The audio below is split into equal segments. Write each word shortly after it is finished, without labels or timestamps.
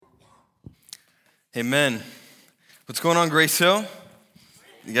Amen. What's going on, Grace Hill?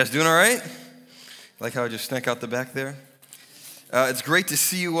 You guys doing all right? Like how I just snuck out the back there? It's great to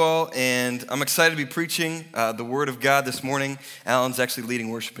see you all, and I'm excited to be preaching the Word of God this morning. Alan's actually leading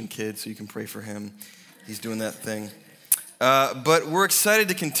worship in kids, so you can pray for him. He's doing that thing. But we're excited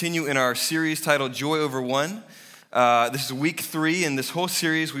to continue in our series titled Joy Over One. This is week 3, and this whole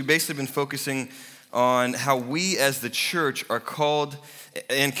series we've basically been focusing on how we as the church are called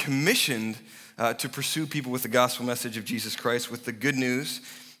and commissioned to pursue people with the gospel message of Jesus Christ, with the good news.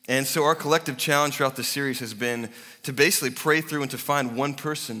 And so our collective challenge throughout this series has been to basically pray through and to find one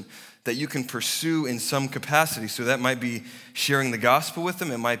person that you can pursue in some capacity. So that might be sharing the gospel with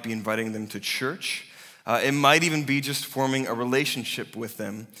them. It might be inviting them to church. It might even be just forming a relationship with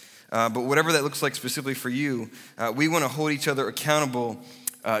them. But whatever that looks like specifically for you, we want to hold each other accountable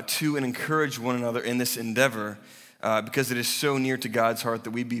to and encourage one another in this endeavor because it is so near to God's heart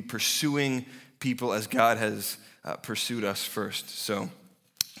that we be pursuing people as God has pursued us first. So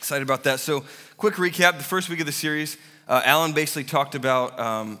excited about that. So quick recap, the first week of the series, Alan basically talked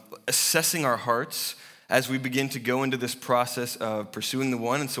about assessing our hearts as we begin to go into this process of pursuing the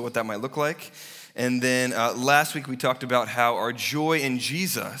one, and so what that might look like. And then last week we talked about how our joy in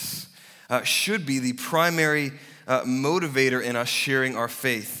Jesus should be the primary motivator in us sharing our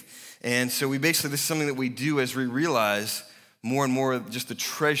faith. And so this is something that we do as we realize more and more just the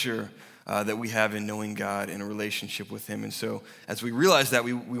treasure that we have in knowing God and a relationship with Him. And so as we realize that,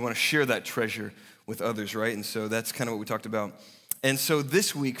 we want to share that treasure with others, right? And so that's kind of what we talked about. And so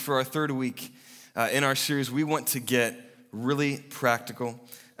this week, for our third week in our series, we want to get really practical,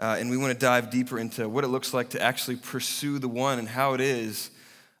 and we want to dive deeper into what it looks like to actually pursue the one and how it is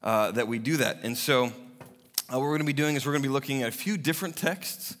that we do that. And so what we're going to be doing is we're going to be looking at a few different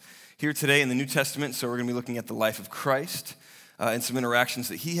texts here today in the New Testament. So we're going to be looking at the life of Christ, and some interactions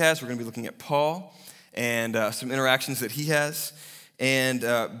that he has. We're going to be looking at Paul and some interactions that he has. And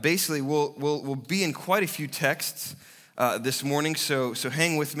basically, we'll be in quite a few texts this morning, so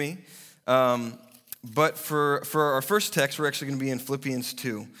hang with me. But for our first text, we're actually going to be in Philippians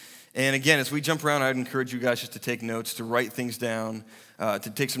 2. And again, as we jump around, I'd encourage you guys just to take notes, to write things down,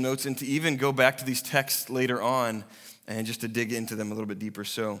 to take some notes, and to even go back to these texts later on and just to dig into them a little bit deeper.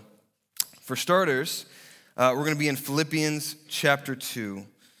 So for starters, we're going to be in Philippians chapter 2,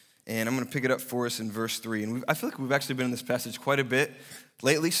 and I'm going to pick it up for us in verse 3. And I feel like we've actually been in this passage quite a bit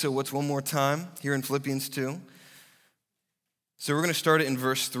lately, so what's one more time here in Philippians 2? So we're going to start it in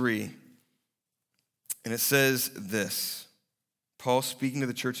verse 3, and it says this, Paul speaking to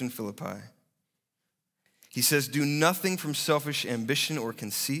the church in Philippi. He says, "Do nothing from selfish ambition or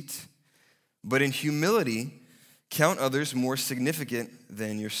conceit, but in humility count others more significant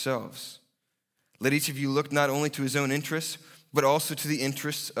than yourselves. Let each of you look not only to his own interests, but also to the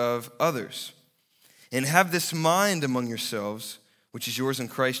interests of others. And have this mind among yourselves, which is yours in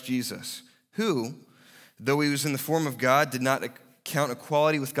Christ Jesus, who, though he was in the form of God, did not count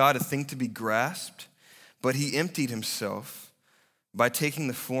equality with God a thing to be grasped, but he emptied himself by taking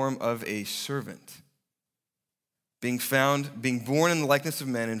the form of a servant. Being born in the likeness of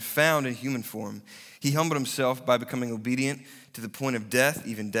men and found in human form, he humbled himself by becoming obedient to the point of death,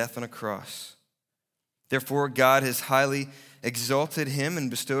 even death on a cross. Therefore, God has highly exalted him and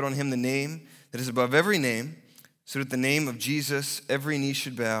bestowed on him the name that is above every name, so that the name of Jesus every knee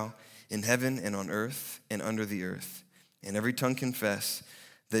should bow in heaven and on earth and under the earth, and every tongue confess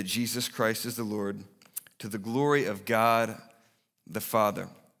that Jesus Christ is the Lord, to the glory of God the Father."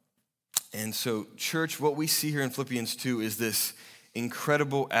 And so, church, what we see here in Philippians 2 is this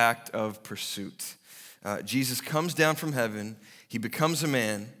incredible act of pursuit. Jesus comes down from heaven, he becomes a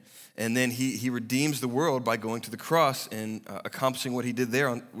man, and then he redeems the world by going to the cross and accomplishing what he did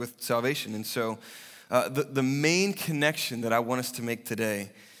there with salvation. And so the main connection that I want us to make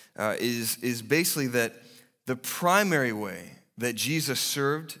today is basically that the primary way that Jesus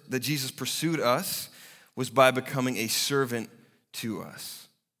served, that Jesus pursued us, was by becoming a servant to us.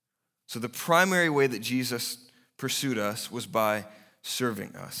 So the primary way that Jesus pursued us was by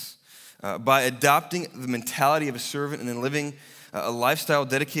serving us. By adopting the mentality of a servant and then living a lifestyle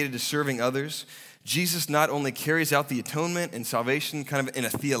dedicated to serving others, Jesus not only carries out the atonement and salvation kind of in a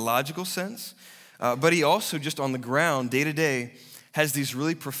theological sense, but he also just on the ground, day to day, has these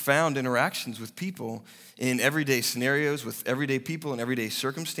really profound interactions with people in everyday scenarios, with everyday people in everyday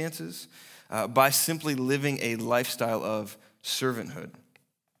circumstances, by simply living a lifestyle of servanthood.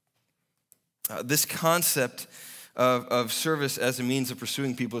 This concept of service as a means of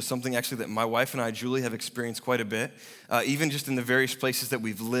pursuing people is something actually that my wife and I, Julie, have experienced quite a bit, even just in the various places that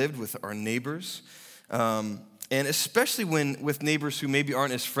we've lived with our neighbors. And especially when with neighbors who maybe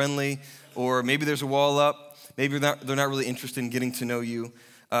aren't as friendly, or maybe there's a wall up, maybe they're not really interested in getting to know you.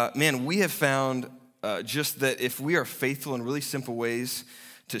 Man, we have found just that if we are faithful in really simple ways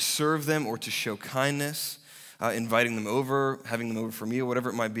to serve them or to show kindness, inviting them over, having them over for a meal, whatever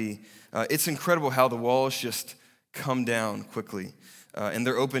it might be, it's incredible how the walls just come down quickly. And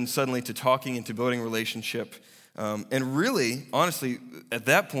they're open suddenly to talking and to building a relationship. And really, honestly, at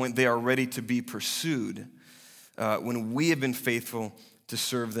that point, they are ready to be pursued when we have been faithful to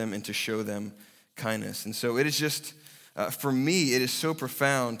serve them and to show them kindness. And so it is just, for me, it is so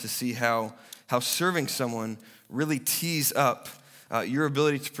profound to see how serving someone really tees up your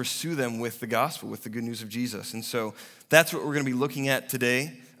ability to pursue them with the gospel, with the good news of Jesus. And so that's what we're going to be looking at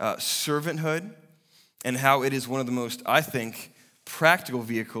today, servanthood, and how it is one of the most, I think, practical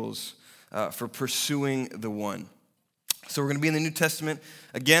vehicles for pursuing the one. So we're going to be in the New Testament.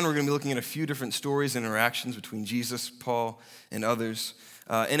 Again, we're going to be looking at a few different stories and interactions between Jesus, Paul, and others.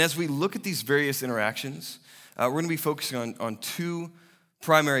 And as we look at these various interactions, we're going to be focusing on two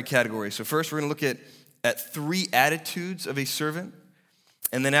primary categories. So first, we're going to look at three attitudes of a servant.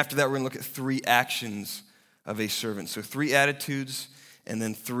 And then after that, we're going to look at three actions of a servant. So three attitudes and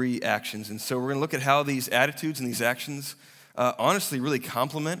then three actions. And so we're going to look at how these attitudes and these actions honestly really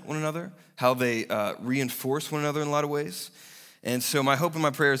complement one another, how they reinforce one another in a lot of ways. And so my hope and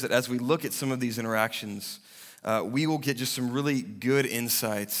my prayer is that as we look at some of these interactions, we will get just some really good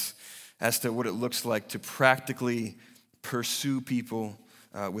insights as to what it looks like to practically pursue people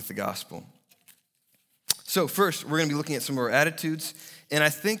with the gospel. So first, we're going to be looking at some of our attitudes. And I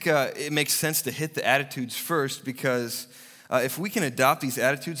think it makes sense to hit the attitudes first because if we can adopt these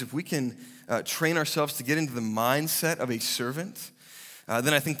attitudes, if we can train ourselves to get into the mindset of a servant,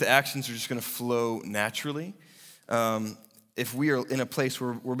 then I think the actions are just going to flow naturally. If we are in a place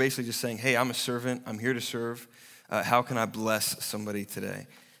where we're basically just saying, hey, I'm a servant, I'm here to serve, how can I bless somebody today?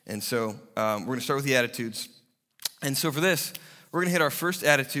 And so we're going to start with the attitudes. And so for this, we're going to hit our first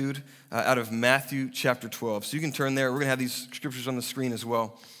attitude out of Matthew chapter 12. So you can turn there. We're going to have these scriptures on the screen as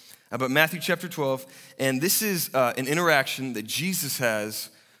well. But Matthew chapter 12, and this is an interaction that Jesus has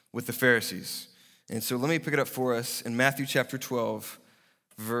with the Pharisees. And so let me pick it up for us in Matthew chapter 12,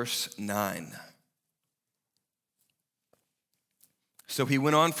 verse 9. So he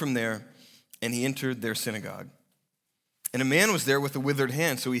went on from there, and he entered their synagogue. And a man was there with a withered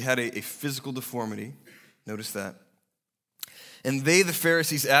hand, so he had a physical deformity. Notice that. And they, the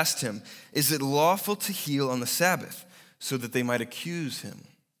Pharisees, asked him, is it lawful to heal on the Sabbath, so that they might accuse him?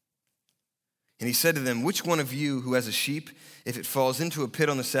 And he said to them, which one of you who has a sheep, if it falls into a pit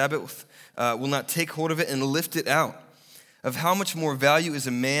on the Sabbath, will not take hold of it and lift it out? Of how much more value is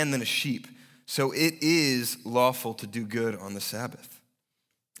a man than a sheep? So it is lawful to do good on the Sabbath.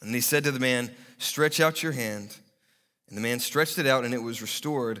 And he said to the man, stretch out your hand. And the man stretched it out, and it was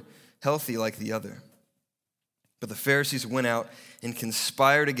restored, healthy like the other. But the Pharisees went out and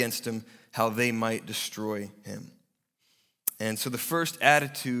conspired against him, how they might destroy him. And so the first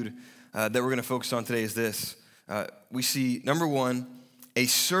attitude that we're going to focus on today is this. We see, number one, a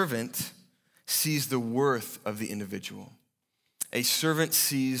servant sees the worth of the individual. A servant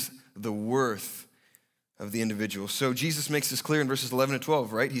sees the worth of the individual. So Jesus makes this clear in verses 11 and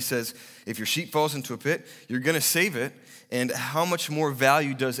 12, right? He says, if your sheep falls into a pit, you're going to save it. And how much more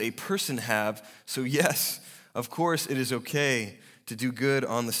value does a person have? So yes, of course, it is okay to do good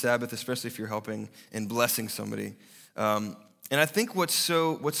on the Sabbath, especially if you're helping and blessing somebody. And I think what's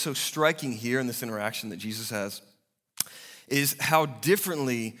so striking here in this interaction that Jesus has is how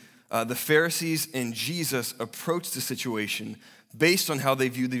differently the Pharisees and Jesus approach the situation based on how they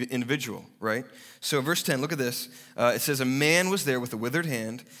view the individual, right? So verse 10, look at this. It says, a man was there with a withered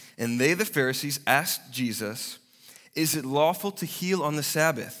hand, and they, the Pharisees, asked Jesus, is it lawful to heal on the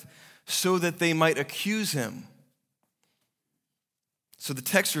Sabbath, so that they might accuse him? So the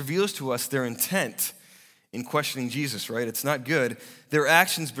text reveals to us their intent in questioning Jesus, right? It's not good. Their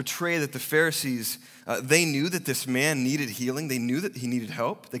actions betray that the Pharisees, they knew that this man needed healing. They knew that he needed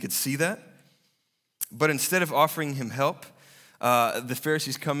help. They could see that. But instead of offering him help, the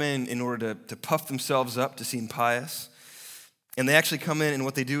Pharisees come in order to puff themselves up, to seem pious. And they actually come in, and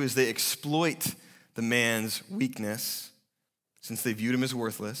what they do is they exploit the man's weakness, since they viewed him as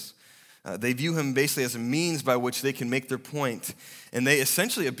worthless. They view him basically as a means by which they can make their point, and they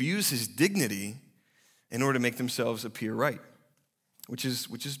essentially abuse his dignity in order to make themselves appear right, which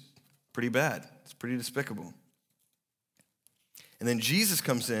is pretty bad. It's pretty despicable. And then Jesus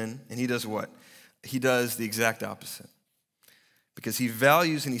comes in, and he does what? He does the exact opposite, because he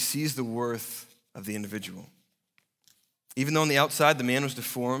values and he sees the worth of the individual. Even though on the outside the man was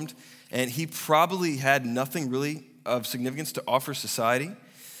deformed and he probably had nothing really of significance to offer society.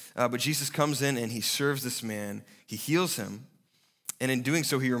 But Jesus comes in and he serves this man. He heals him. And in doing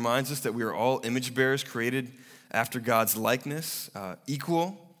so, he reminds us that we are all image bearers created after God's likeness,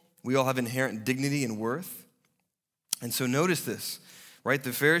 equal. We all have inherent dignity and worth. And so notice this, right?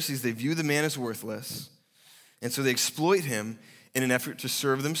 The Pharisees, they view the man as worthless. And so they exploit him in an effort to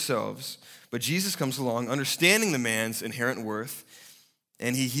serve themselves. But Jesus comes along, understanding the man's inherent worth,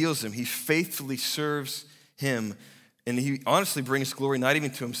 and he heals him. He faithfully serves him. And he honestly brings glory not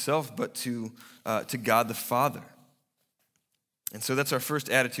even to himself, but to God the Father. And so that's our first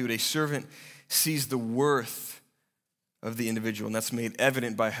attitude. A servant sees the worth of the individual, and that's made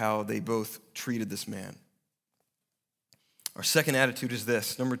evident by how they both treated this man. Our second attitude is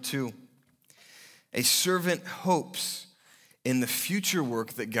this. Number 2, a servant hopes in the future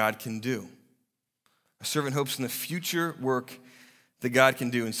work that God can do. A servant hopes in the future work that God can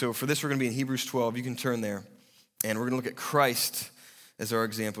do. And so for this, we're going to be in Hebrews 12. You can turn there. And we're going to look at Christ as our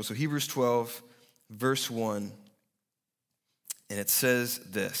example. So Hebrews 12, verse 1. And it says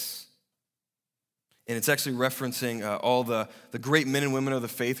this. And it's actually referencing all the great men and women of the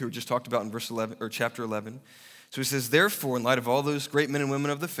faith who were just talked about in verse 11 or chapter 11. So he says, therefore, in light of all those great men and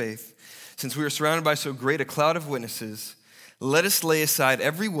women of the faith, since we are surrounded by so great a cloud of witnesses, let us lay aside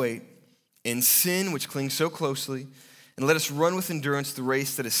every weight and sin which clings so closely, and let us run with endurance the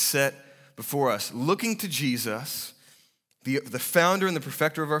race that is set before us, looking to Jesus, the founder and the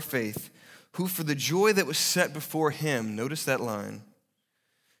perfecter of our faith, who for the joy that was set before him, notice that line,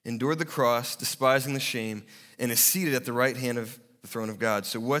 endured the cross, despising the shame, and is seated at the right hand of the throne of God.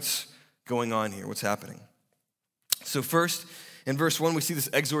 So what's going on here? What's happening? So first, in verse 1, we see this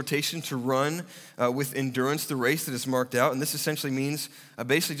exhortation to run with endurance the race that is marked out. And this essentially means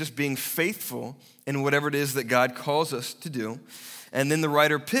basically just being faithful in whatever it is that God calls us to do. And then the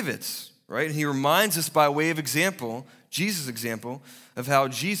writer pivots, right? He reminds us by way of example, Jesus' example, of how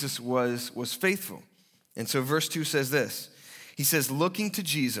Jesus was faithful. And so verse 2 says this. He says, looking to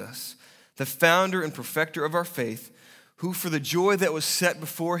Jesus, the founder and perfecter of our faith, who for the joy that was set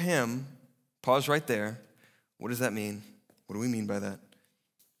before him, pause right there. What does that mean? What do we mean by that?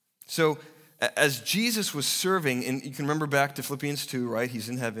 So as Jesus was serving, and you can remember back to Philippians 2, right? He's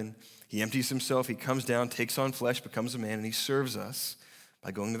in heaven. He empties himself. He comes down, takes on flesh, becomes a man, and he serves us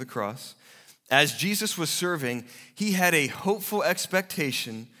by going to the cross. As Jesus was serving, he had a hopeful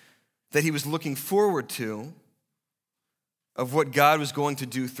expectation that he was looking forward to of what God was going to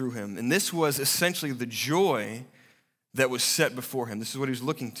do through him. And this was essentially the joy that was set before him. This is what he was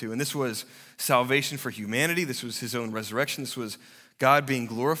looking to. And this was salvation for humanity. This was his own resurrection. This was God being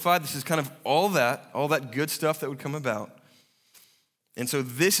glorified. This is kind of all that good stuff that would come about. And so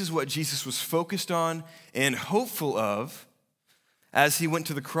this is what Jesus was focused on and hopeful of as he went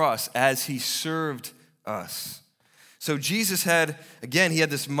to the cross, as he served us. So Jesus had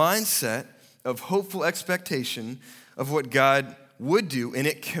this mindset of hopeful expectation of what God would do, and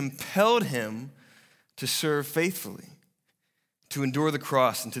it compelled him to serve faithfully, to endure the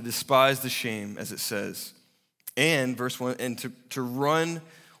cross and to despise the shame, as it says. And, verse 1, and to run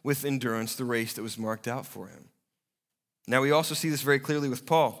with endurance the race that was marked out for him. Now, we also see this very clearly with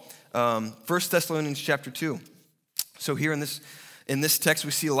Paul. 1 Thessalonians chapter 2. So here in this text,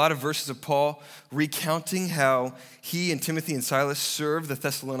 we see a lot of verses of Paul recounting how he and Timothy and Silas served the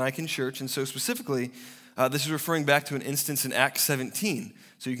Thessalonican church. And so specifically, this is referring back to an instance in Acts 17.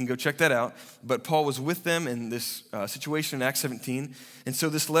 So you can go check that out. But Paul was with them in this situation in Acts 17. And so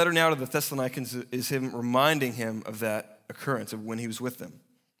this letter now to the Thessalonians is him reminding him of that occurrence of when he was with them.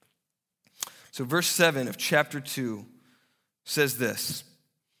 So verse 7 of chapter 2 says this.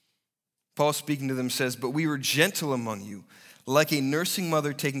 Paul speaking to them says, "But we were gentle among you, like a nursing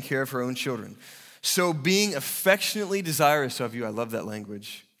mother taking care of her own children. So being affectionately desirous of you," I love that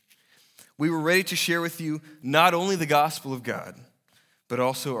language, "we were ready to share with you not only the gospel of God, but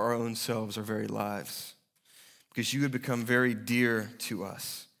also our own selves, our very lives, because you had become very dear to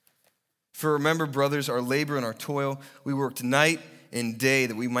us. For remember, brothers, our labor and our toil, we worked night and day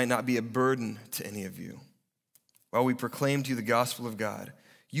that we might not be a burden to any of you, while we proclaimed to you the gospel of God.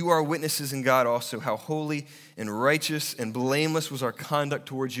 You are witnesses in God also how holy and righteous and blameless was our conduct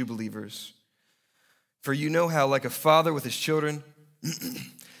towards you believers. For you know how, like a father with his children,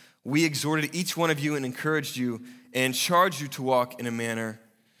 we exhorted each one of you and encouraged you and charged you to walk in a manner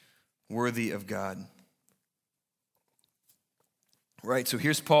worthy of God." Right, so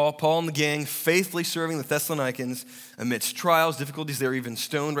here's Paul and the gang faithfully serving the Thessalonians amidst trials, difficulties. They were even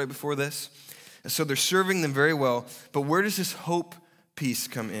stoned right before this. And so they're serving them very well. But where does this hope piece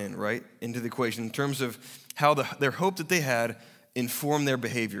come in, right, into the equation in terms of how their hope that they had inform their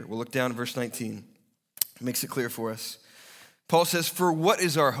behavior. We'll look down at verse 19. It makes it clear for us. Paul says, "For what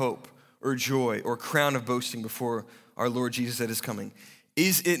is our hope or joy or crown of boasting before our Lord Jesus at his coming?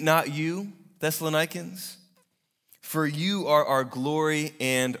 Is it not you, Thessalonians? For you are our glory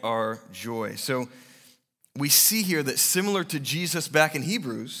and our joy." So we see here that similar to Jesus back in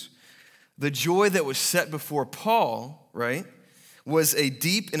Hebrews, the joy that was set before Paul, right, was a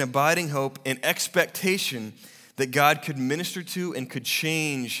deep and abiding hope and expectation that God could minister to and could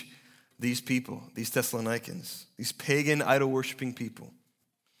change these people, these Thessalonians, these pagan idol-worshiping people.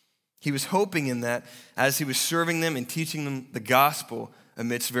 He was hoping in that as he was serving them and teaching them the gospel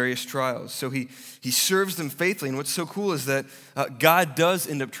amidst various trials. So he serves them faithfully. And what's so cool is that God does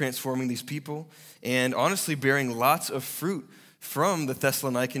end up transforming these people and honestly bearing lots of fruit from the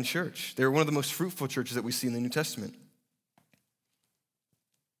Thessalonican church. They're one of the most fruitful churches that we see in the New Testament.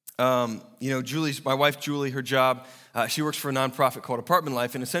 My wife Julie, her job, she works for a nonprofit called Apartment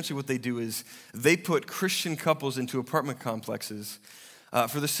Life, and essentially what they do is they put Christian couples into apartment complexes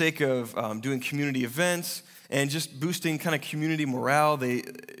for the sake of doing community events and just boosting kind of community morale.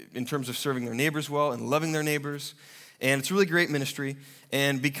 In terms of serving their neighbors well and loving their neighbors, and it's a really great ministry.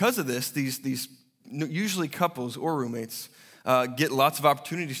 And because of this, these usually couples or roommates get lots of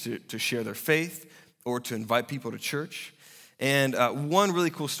opportunities to share their faith or to invite people to church. And one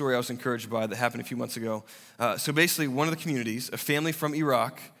really cool story I was encouraged by that happened a few months ago. So basically, one of the communities, a family from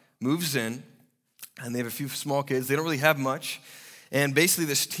Iraq, moves in, and they have a few small kids. They don't really have much. And basically,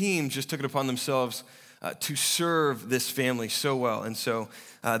 this team just took it upon themselves to serve this family so well. And so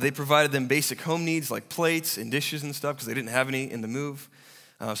they provided them basic home needs like plates and dishes and stuff because they didn't have any in the move.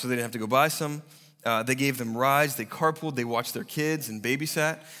 So they didn't have to go buy some. They gave them rides. They carpooled. They watched their kids and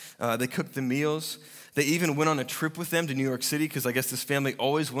babysat. They cooked them meals. They even went on a trip with them to New York City because I guess this family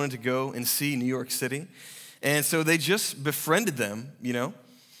always wanted to go and see New York City. And so they just befriended them,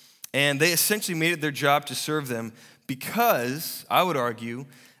 and they essentially made it their job to serve them because, I would argue,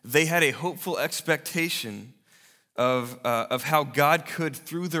 they had a hopeful expectation of how God could,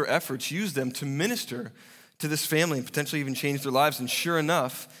 through their efforts, use them to minister to this family and potentially even change their lives. And sure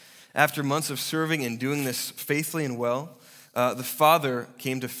enough, after months of serving and doing this faithfully and well, the father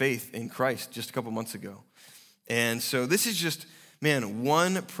came to faith in Christ just a couple months ago. And so this is just,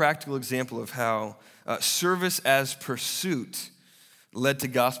 one practical example of how service as pursuit led to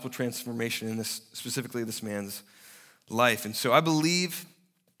gospel transformation in specifically this man's life. And so I believe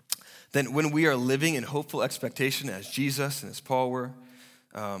that when we are living in hopeful expectation as Jesus and as Paul were,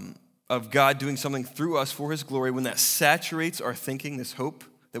 of God doing something through us for his glory, when that saturates our thinking, this hope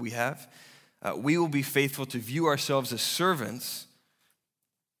that we have, we will be faithful to view ourselves as servants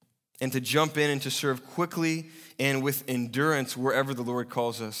and to jump in and to serve quickly and with endurance wherever the Lord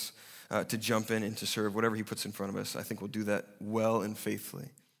calls us to jump in and to serve, whatever he puts in front of us. I think we'll do that well and faithfully.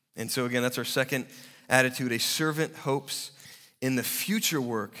 And so again, that's our second attitude. A servant hopes in the future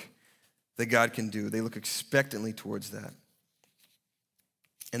work that God can do. They look expectantly towards that.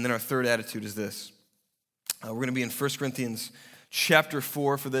 And then our third attitude is this. We're going to be in 1 Corinthians chapter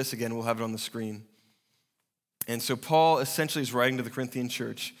 4 for this. Again, we'll have it on the screen. And so Paul essentially is writing to the Corinthian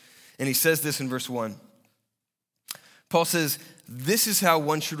church, and he says this in verse 1. Paul says, "This is how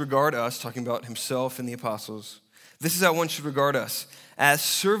one should regard us," talking about himself and the apostles. "This is how one should regard us, as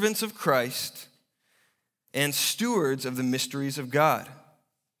servants of Christ and stewards of the mysteries of God.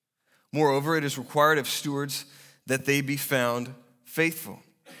 Moreover, it is required of stewards that they be found faithful."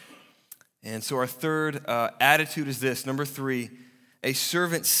 And so our third attitude is this. Number 3, a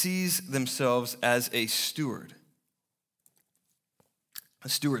servant sees themselves as a steward. A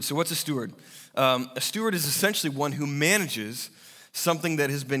steward. So what's a steward? A steward is essentially one who manages something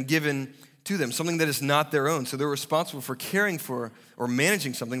that has been given to them, something that is not their own. So they're responsible for caring for or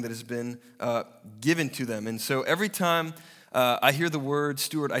managing something that has been given to them. And so every time I hear the word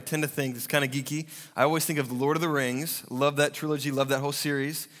steward, I tend to think, it's kind of geeky, I always think of The Lord of the Rings. Love that trilogy, love that whole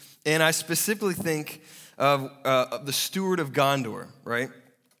series. And I specifically think of the steward of Gondor, right?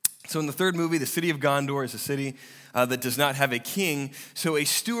 So in the third movie, the city of Gondor is a city that does not have a king. So a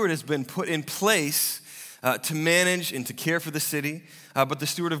steward has been put in place to manage and to care for the city. But the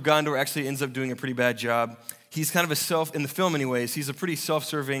steward of Gondor actually ends up doing a pretty bad job. He's kind of in the film anyways, he's a pretty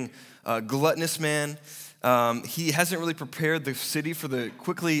self-serving, gluttonous man. He hasn't really prepared the city for the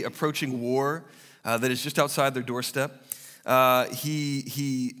quickly approaching war that is just outside their doorstep.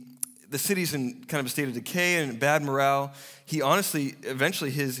 The city's in kind of a state of decay and bad morale. He honestly, eventually,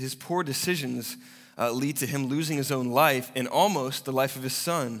 his poor decisions lead to him losing his own life and almost the life of his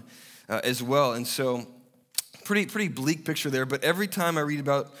son as well. And so, pretty bleak picture there. But every time I read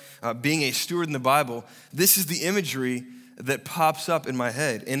about being a steward in the Bible, this is the imagery that pops up in my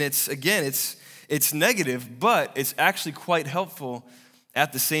head. And it's negative, but it's actually quite helpful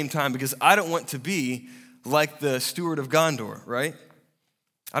at the same time, because I don't want to be like the steward of Gondor, right?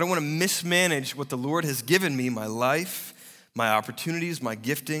 I don't want to mismanage what the Lord has given me, my life, my opportunities, my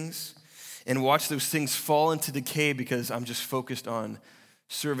giftings, and watch those things fall into decay because I'm just focused on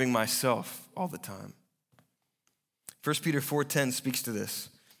serving myself all the time. 1 Peter 4:10 speaks to this.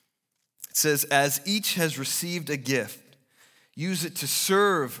 It says, as each has received a gift, use it to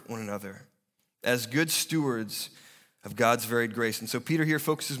serve one another as good stewards of God's varied grace. And so Peter here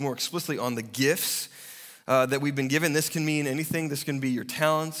focuses more explicitly on the gifts that we've been given. This can mean anything. This can be your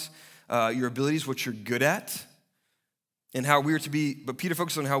talents, your abilities, what you're good at, and how we are to be, but Peter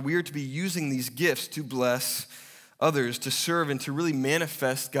focuses on how we are to be using these gifts to bless others, to serve, and to really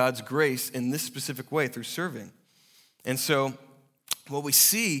manifest God's grace in this specific way through serving. And so what we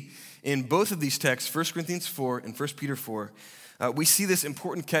see in both of these texts, 1 Corinthians 4 and 1 Peter 4, we see this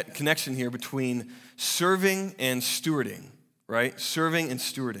important connection here between serving and stewarding, right? Serving and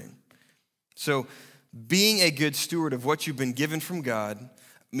stewarding. So being a good steward of what you've been given from God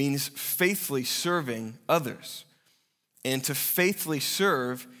means faithfully serving others. And to faithfully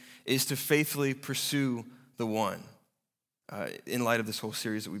serve is to faithfully pursue the one, in light of this whole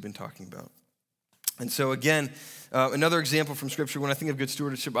series that we've been talking about. And so again, another example from Scripture, when I think of good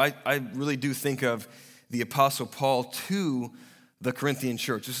stewardship, I really do think of the Apostle Paul to the Corinthian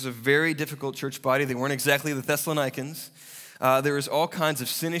church. This is a very difficult church body. They weren't exactly the Thessalonians. There was all kinds of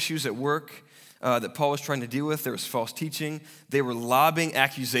sin issues at work that Paul was trying to deal with. There was false teaching. They were lobbing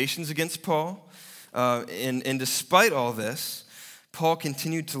accusations against Paul. And despite all this, Paul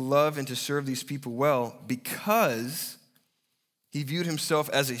continued to love and to serve these people well because he viewed himself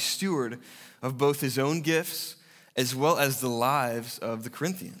as a steward of both his own gifts as well as the lives of the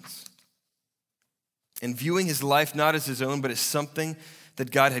Corinthians. And viewing his life not as his own, but as something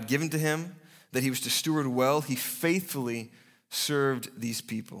that God had given to him, that he was to steward well, he faithfully served these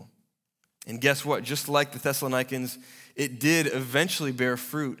people. And guess what? Just like the Thessalonians, it did eventually bear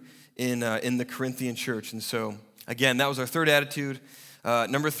fruit in the Corinthian church. And so, again, that was our third attitude.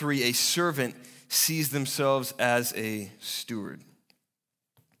 Number 3, a servant sees themselves as a steward.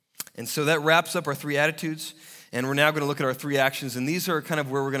 And so that wraps up our 3 attitudes. And we're now going to look at our 3 actions. And these are kind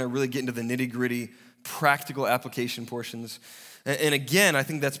of where we're going to really get into the nitty-gritty practical application portions. And again, I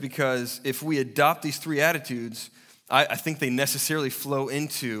think that's because if we adopt these 3 attitudes, I think they necessarily flow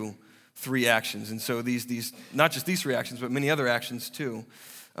into 3 actions. And so these not just these 3 actions, but many other actions too,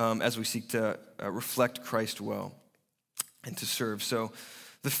 as we seek to reflect Christ well and to serve. So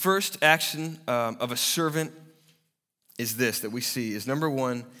the first action of a servant is this that we see is number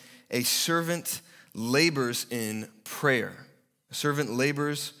 1, a servant labors in prayer. A servant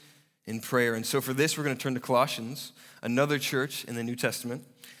labors in prayer. And so for this, we're going to turn to Colossians, another church in the New Testament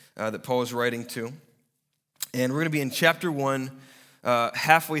that Paul is writing to. And we're going to be in chapter 1,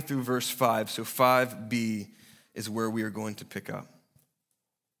 halfway through verse 5. So 5b is where we are going to pick up.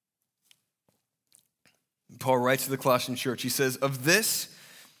 Paul writes to the Colossian church. He says, of this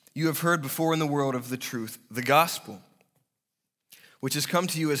you have heard before in the world of the truth, the gospel, which has come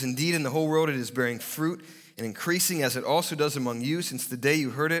to you as indeed in the whole world it is bearing fruit and increasing as it also does among you since the day you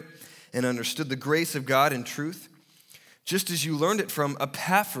heard it and understood the grace of God in truth, just as you learned it from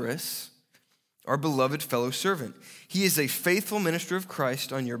Epaphras, our beloved fellow servant. He is a faithful minister of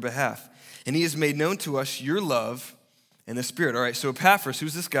Christ on your behalf, and he has made known to us your love and the Spirit. All right, so Epaphras,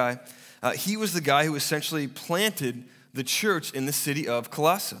 who's this guy? He was the guy who essentially planted the church in the city of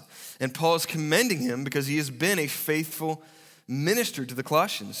Colossae. And Paul is commending him because he has been a faithful minister to the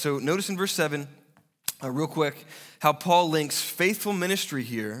Colossians. So notice in verse 7, real quick, how Paul links faithful ministry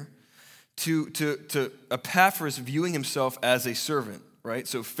here to Epaphras viewing himself as a servant, right?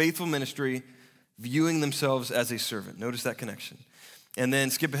 So faithful ministry, viewing themselves as a servant. Notice that connection. And then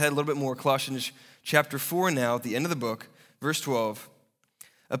skip ahead a little bit more, Colossians chapter 4 now, at the end of the book, verse 12.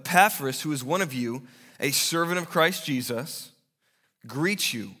 Epaphras, who is one of you, a servant of Christ Jesus,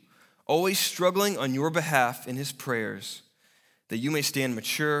 greets you, always struggling on your behalf in his prayers, that you may stand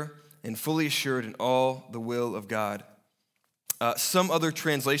mature and fully assured in all the will of God. Some other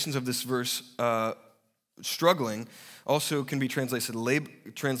translations of this verse, struggling, also can be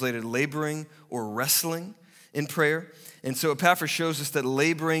translated laboring or wrestling in prayer. And so Epaphras shows us that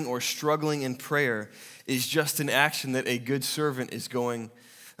laboring or struggling in prayer is just an action that a good servant is going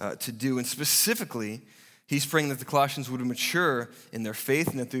to do. And specifically, he's praying that the Colossians would mature in their faith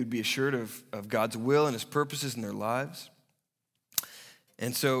and that they would be assured of God's will and his purposes in their lives.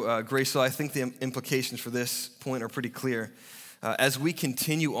 And so, Grace, I think the implications for this point are pretty clear. As we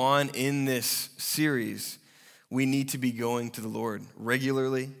continue on in this series, we need to be going to the Lord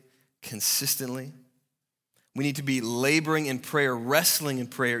regularly, consistently. We need to be laboring in prayer, wrestling in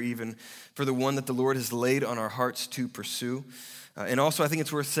prayer even, for the one that the Lord has laid on our hearts to pursue. And also, I think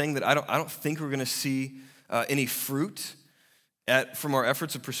it's worth saying that I don't think we're going to see any fruit from our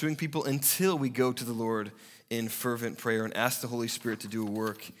efforts of pursuing people until we go to the Lord in fervent prayer and ask the Holy Spirit to do a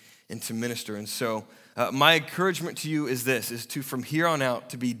work and to minister. And so my encouragement to you is this, is to from here on out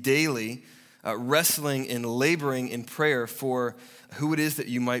to be daily wrestling and laboring in prayer for who it is that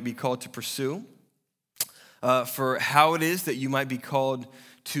you might be called to pursue, for how it is that you might be called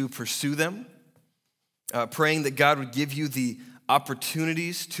to pursue them, praying that God would give you the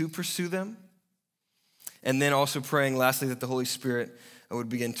opportunities to pursue them, and then also praying, lastly, that the Holy Spirit would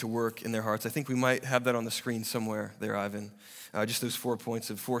begin to work in their hearts. I think we might have that on the screen somewhere there, Ivan. Just those 4 points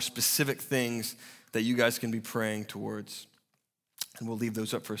of 4 specific things that you guys can be praying towards. And we'll leave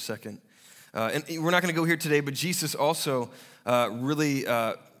those up for a second. And we're not going to go here today, but Jesus also really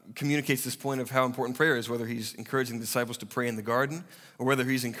communicates this point of how important prayer is, whether he's encouraging the disciples to pray in the garden or whether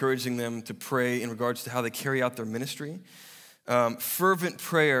he's encouraging them to pray in regards to how they carry out their ministry. Fervent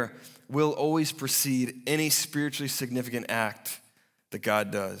prayer will always precede any spiritually significant act that God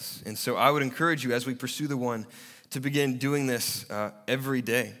does. And so I would encourage you, as we pursue the one, to begin doing this every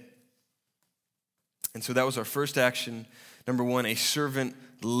day. And so that was our first action. Number 1, a servant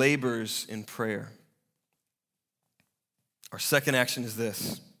labors in prayer. Our second action is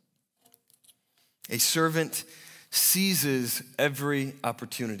this. A servant seizes every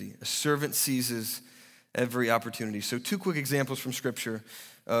opportunity. A servant seizes every opportunity. So 2 quick examples from Scripture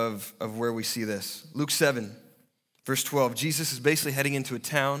of where we see this. Luke 7, verse 12. Jesus is basically heading into a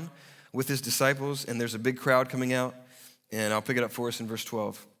town with his disciples, and there's a big crowd coming out. And I'll pick it up for us in verse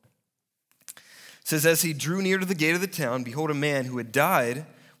 12. It says, as he drew near to the gate of the town, behold, a man who had died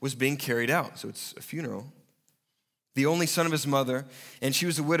was being carried out. So it's a funeral. The only son of his mother, and she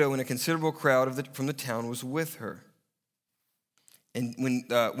was a widow, and a considerable crowd from the town was with her. And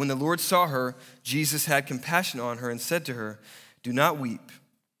when the Lord saw her, Jesus had compassion on her and said to her, do not weep.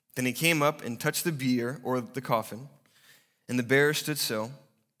 Then he came up and touched the bier, or the coffin, and the bearer stood so.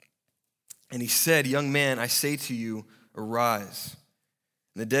 And he said, young man, I say to you, arise.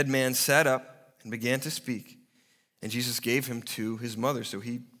 And the dead man sat up and began to speak. And Jesus gave him to his mother. So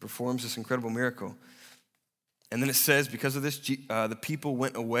he performs this incredible miracle. And then it says, because of this, the people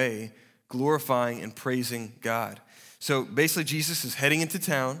went away glorifying and praising God. So basically, Jesus is heading into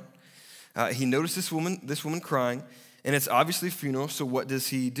town. He noticed this woman crying, and it's obviously a funeral, so what does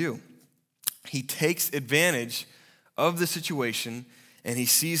he do? He takes advantage of the situation, and he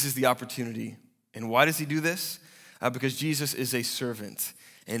seizes the opportunity. And why does he do this? Because Jesus is a servant,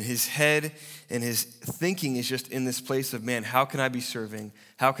 and his head and his thinking is just in this place of, man, how can I be serving?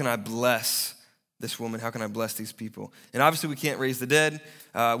 How can I bless this woman? How can I bless these people? And obviously, we can't raise the dead.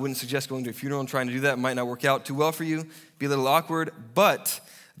 I wouldn't suggest going to a funeral and trying to do that. It might not work out too well for you, be a little awkward. But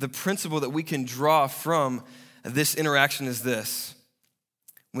the principle that we can draw from this interaction is this.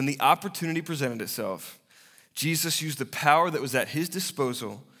 When the opportunity presented itself, Jesus used the power that was at his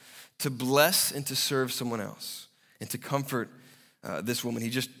disposal to bless and to serve someone else and to comfort this woman. He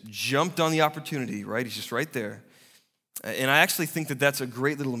just jumped on the opportunity, right? He's just right there. And I actually think that that's a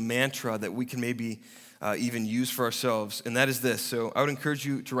great little mantra that we can maybe even use for ourselves, and that is this. So I would encourage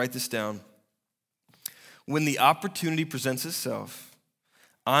you to write this down. When the opportunity presents itself,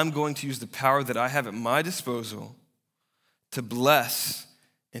 I'm going to use the power that I have at my disposal to bless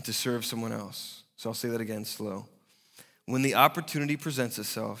and to serve someone else. So I'll say that again slow. When the opportunity presents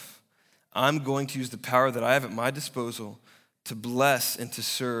itself, I'm going to use the power that I have at my disposal to bless and to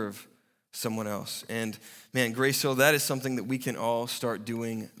serve someone else. And man, Grace Hill, that is something that we can all start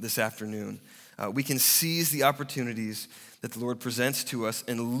doing this afternoon. We can seize the opportunities that the Lord presents to us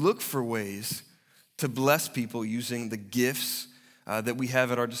and look for ways to bless people using the gifts that we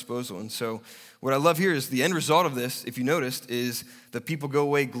have at our disposal. And so what I love here is the end result of this, if you noticed, is that people go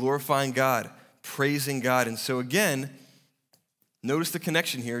away glorifying God, praising God. And so again, notice the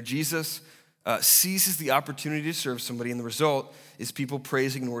connection here. Jesus seizes the opportunity to serve somebody, and the result is people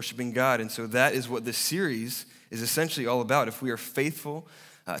praising and worshiping God. And so that is what this series is essentially all about. If we are faithful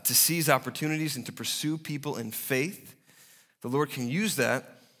to seize opportunities and to pursue people in faith, the Lord can use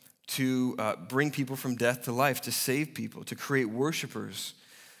that to bring people from death to life, to save people, to create worshipers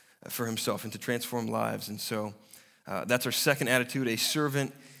for himself, and to transform lives. And so that's our second attitude. A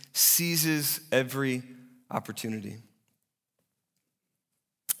servant seizes every opportunity.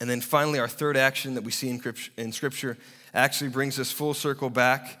 And then finally, our third action that we see in Scripture actually brings us full circle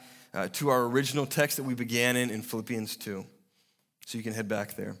back to our original text that we began in Philippians 2. So you can head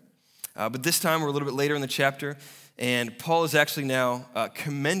back there. But this time we're a little bit later in the chapter, and Paul is actually now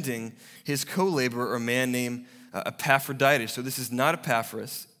commending his co-laborer, a man named Epaphroditus. So this is not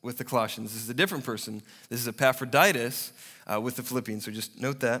Epaphras with the Colossians. This is a different person. This is Epaphroditus with the Philippians. So just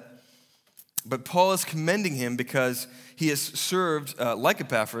note that. But Paul is commending him because he has served, like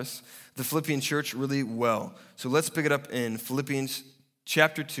Epaphras, the Philippian church really well. So let's pick it up in Philippians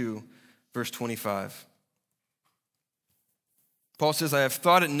chapter 2, verse 25. Paul says, I have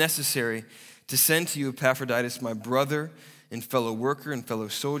thought it necessary to send to you Epaphroditus, my brother and fellow worker and fellow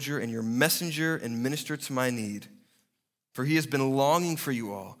soldier, and your messenger and minister to my need. For he has been longing for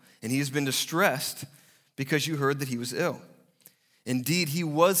you all, and he has been distressed because you heard that he was ill. Indeed, he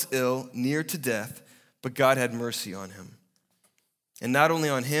was ill, near to death, but God had mercy on him. And not only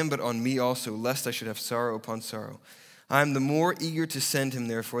on him, but on me also, lest I should have sorrow upon sorrow. I am the more eager to send him,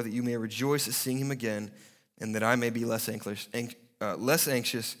 therefore, that you may rejoice at seeing him again, and that I may be less anxious. And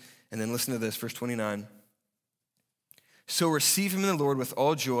then listen to this, verse 29. So receive him in the Lord with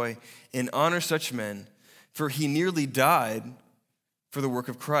all joy, and honor such men, for he nearly died for the work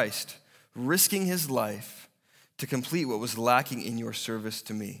of Christ, risking his life to complete what was lacking in your service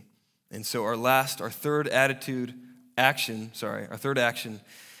to me. And so our third action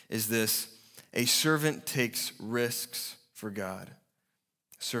is this: a servant takes risks for God.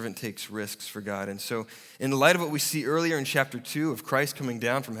 A servant takes risks for God. And so in light of what we see earlier in chapter 2 of Christ coming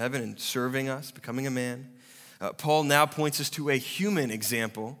down from heaven and serving us, becoming a man, Paul now points us to a human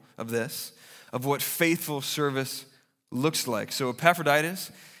example of this, of what faithful service looks like. So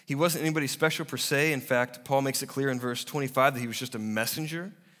Epaphroditus, he wasn't anybody special per se. In fact, Paul makes it clear in verse 25 that he was just a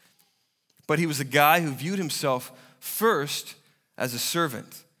messenger. But he was a guy who viewed himself first as a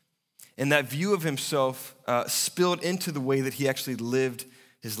servant. And that view of himself spilled into the way that he actually lived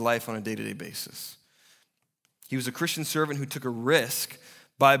his life on a day-to-day basis. He was a Christian servant who took a risk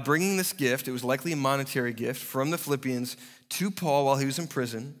by bringing this gift. It was likely a monetary gift from the Philippians to Paul while he was in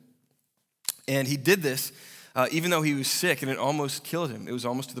prison. And he did this even though he was sick, and it almost killed him. It was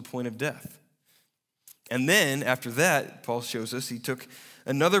almost to the point of death. And then, after that, Paul shows us, he took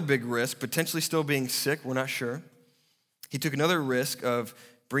another big risk, potentially still being sick, we're not sure. He took another risk of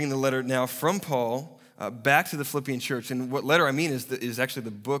bringing the letter now from Paul back to the Philippian church. And what letter I mean is actually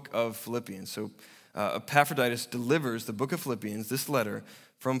the book of Philippians. So Epaphroditus delivers the book of Philippians, this letter,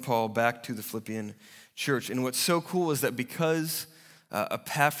 from Paul back to the Philippian church. And what's so cool is that because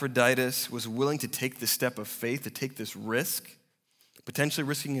Epaphroditus was willing to take the step of faith, to take this risk, potentially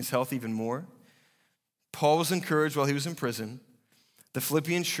risking his health even more, Paul was encouraged while he was in prison. The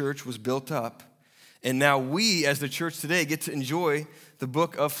Philippian church was built up. And now we, as the church today, get to enjoy the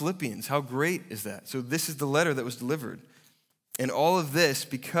book of Philippians. How great is that? So this is the letter that was delivered. And all of this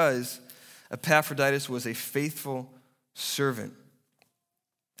because Epaphroditus was a faithful servant.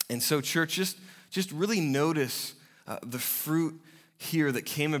 And so, church, just really notice the fruit here that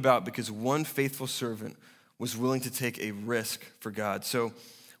came about because one faithful servant was willing to take a risk for God. So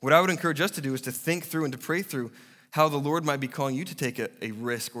what I would encourage us to do is to think through and to pray through how the Lord might be calling you to take a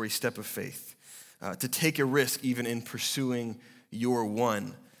risk or a step of faith, to take a risk even in pursuing your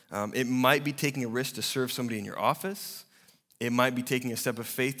one. It might be taking a risk to serve somebody in your office. It might be taking a step of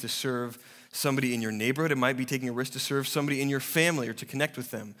faith to serve somebody in your neighborhood. It might be taking a risk to serve somebody in your family or to connect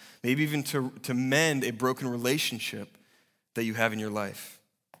with them. Maybe even to mend a broken relationship that you have in your life.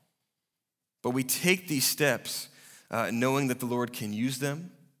 But we take these steps knowing that the Lord can use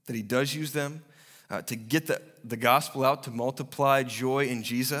them, that he does use them, to get the gospel out, to multiply joy in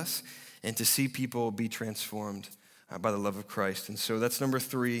Jesus, and to see people be transformed by the love of Christ. And so that's number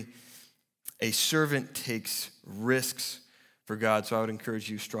 3. A servant takes risks for God. So I would encourage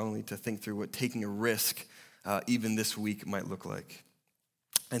you strongly to think through what taking a risk even this week might look like.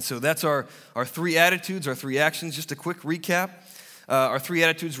 And so that's our 3 attitudes, our 3 actions. Just a quick recap. Our 3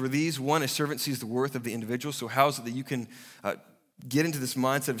 attitudes were these. 1, a servant sees the worth of the individual. So how is it that you can get into this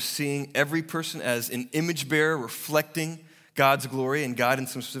mindset of seeing every person as an image bearer reflecting God's glory and God in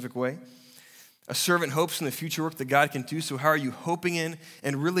some specific way? A servant hopes in the future work that God can do. So how are you hoping in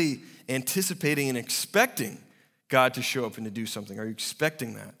and really anticipating and expecting God to show up and to do something? Are you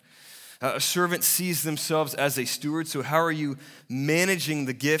expecting that? A servant sees themselves as a steward. So how are you managing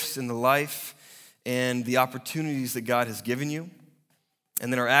the gifts and the life and the opportunities that God has given you?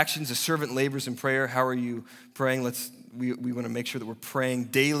 And then our actions, a servant labors in prayer. How are you praying? We want to make sure that we're praying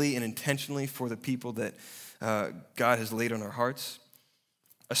daily and intentionally for the people that God has laid on our hearts.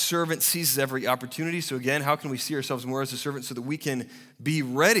 A servant seizes every opportunity. So again, how can we see ourselves more as a servant so that we can be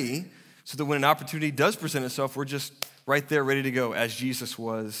ready so that when an opportunity does present itself, we're just right there ready to go as Jesus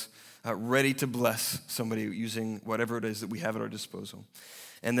was, ready to bless somebody using whatever it is that we have at our disposal.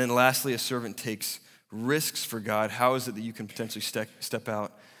 And then lastly, a servant takes risks for God. How is it that you can potentially step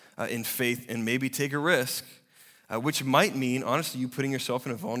out in faith and maybe take a risk, which might mean, honestly, you putting yourself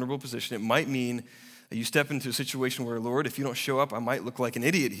in a vulnerable position. It might mean that you step into a situation where, Lord, if you don't show up, I might look like an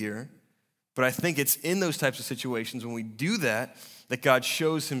idiot here. But I think it's in those types of situations when we do that God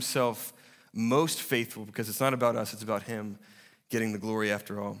shows himself most faithful, because it's not about us, it's about him getting the glory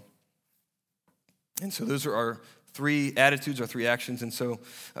after all. And so those are our three attitudes, our three actions. And so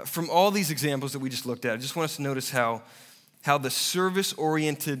from all these examples that we just looked at, I just want us to notice how the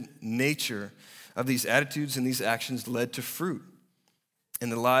service-oriented nature of these attitudes and these actions led to fruit in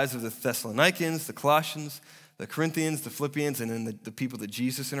the lives of the Thessalonians, the Colossians, the Corinthians, the Philippians, and then the people that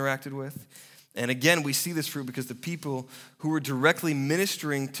Jesus interacted with. And again, we see this fruit because the people who were directly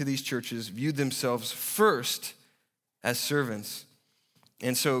ministering to these churches viewed themselves first as servants.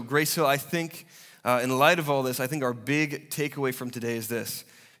 And so, Grace Hill, I think, in light of all this, I think our big takeaway from today is this.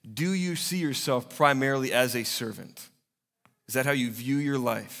 Do you see yourself primarily as a servant? Is that how you view your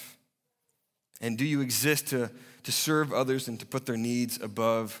life? And do you exist to serve others and to put their needs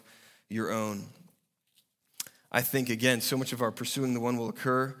above your own? I think, again, so much of our pursuing the one will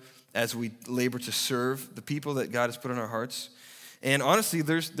occur as we labor to serve the people that God has put in our hearts. And honestly,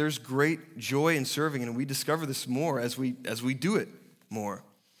 there's great joy in serving, and we discover this more as we do it more.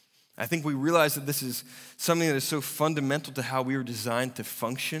 I think we realize that this is something that is so fundamental to how we were designed to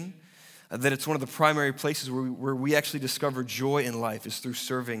function, that it's one of the primary places where we actually discover joy in life is through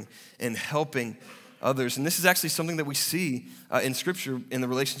serving and helping others. And this is actually something that we see in Scripture in the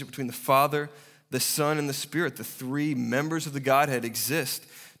relationship between the Father, the Son, and the Spirit. The three members of the Godhead exist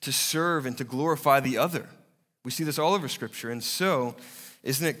to serve and to glorify the other. We see this all over Scripture. And so,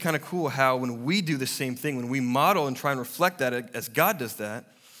 isn't it kind of cool how when we do the same thing, when we model and try and reflect that as God does that,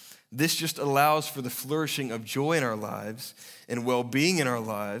 this just allows for the flourishing of joy in our lives and well-being in our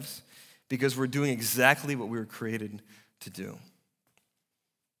lives because we're doing exactly what we were created to do.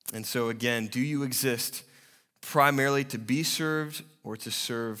 And so again, do you exist primarily to be served or to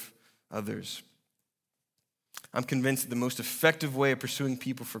serve others? I'm convinced that the most effective way of pursuing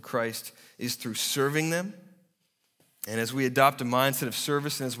people for Christ is through serving them. And as we adopt a mindset of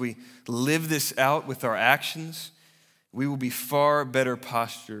service and as we live this out with our actions, we will be far better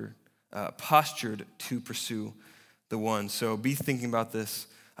postured to pursue the one. So be thinking about this.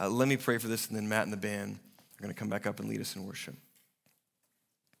 Let me pray for this, and then Matt and the band are going to come back up and lead us in worship.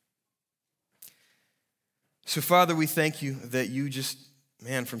 So Father, we thank you that you just,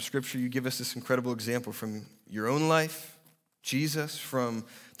 from Scripture, you give us this incredible example from your own life, Jesus, from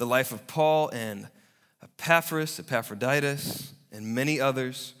the life of Paul and Epaphroditus, and many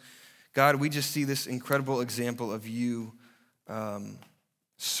others. God, we just see this incredible example of you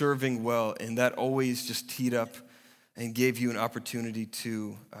serving well, and that always just teed up and gave you an opportunity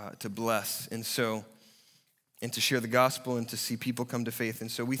to bless, and to share the gospel and to see people come to faith.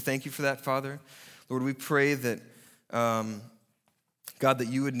 And so we thank you for that, Father. Lord, we pray that, God, that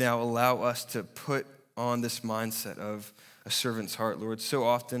you would now allow us to put on this mindset of a servant's heart, Lord. So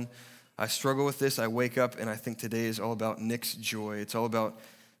often I struggle with this. I wake up and I think today is all about Nick's joy. It's all about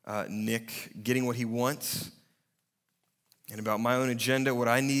Nick getting what he wants and about my own agenda, what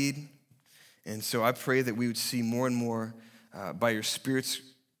I need. And so I pray that we would see more and more by your Spirit's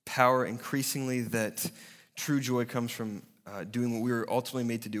power increasingly that true joy comes from doing what we were ultimately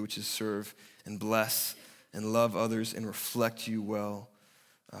made to do, which is serve and bless and love others and reflect you well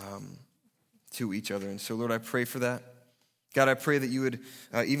to each other. And so, Lord, I pray for that. God, I pray that you would,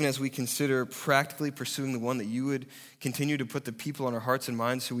 even as we consider practically pursuing the one, that you would continue to put the people on our hearts and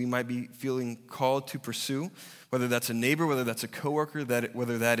minds who we might be feeling called to pursue, whether that's a neighbor, whether that's a coworker,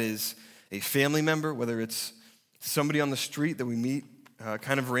 whether that is a family member, whether it's somebody on the street that we meet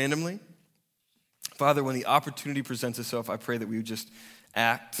kind of randomly. Father, when the opportunity presents itself, I pray that we would just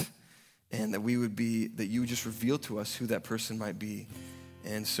act and that you would just reveal to us who that person might be.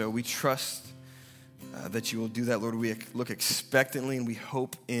 And so we trust that you will do that, Lord. We look expectantly and we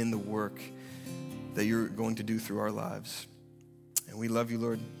hope in the work that you're going to do through our lives. And we love you,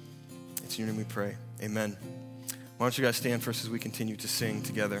 Lord. It's in your name we pray. Amen. Why don't you guys stand first as we continue to sing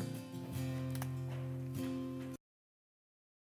together.